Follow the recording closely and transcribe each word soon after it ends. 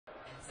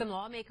Some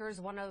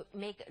lawmakers want to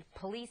make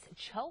police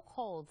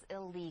chokeholds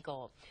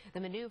illegal. The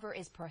maneuver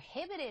is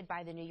prohibited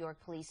by the New York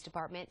Police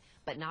Department,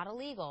 but not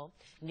illegal.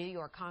 New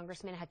York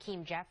Congressman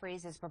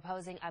Jeffries is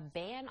proposing a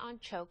ban on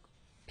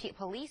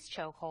police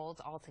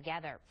chokeholds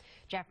altogether.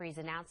 Jeffries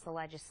announced the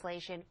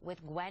legislation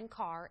with Gwen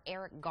Carr,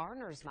 Eric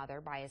Garner's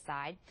mother, by his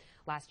side.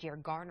 Last year,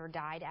 Garner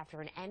died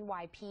after an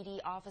NYPD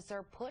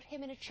officer put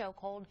him in a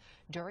chokehold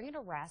during an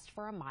arrest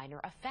for a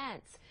minor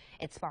offense.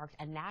 It sparked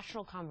a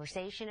national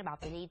conversation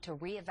about the need to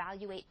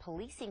reevaluate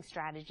policing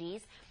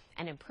strategies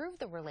and improve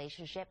the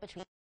relationship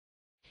between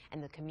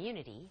and the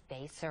community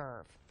they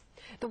serve.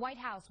 The White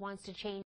House wants to change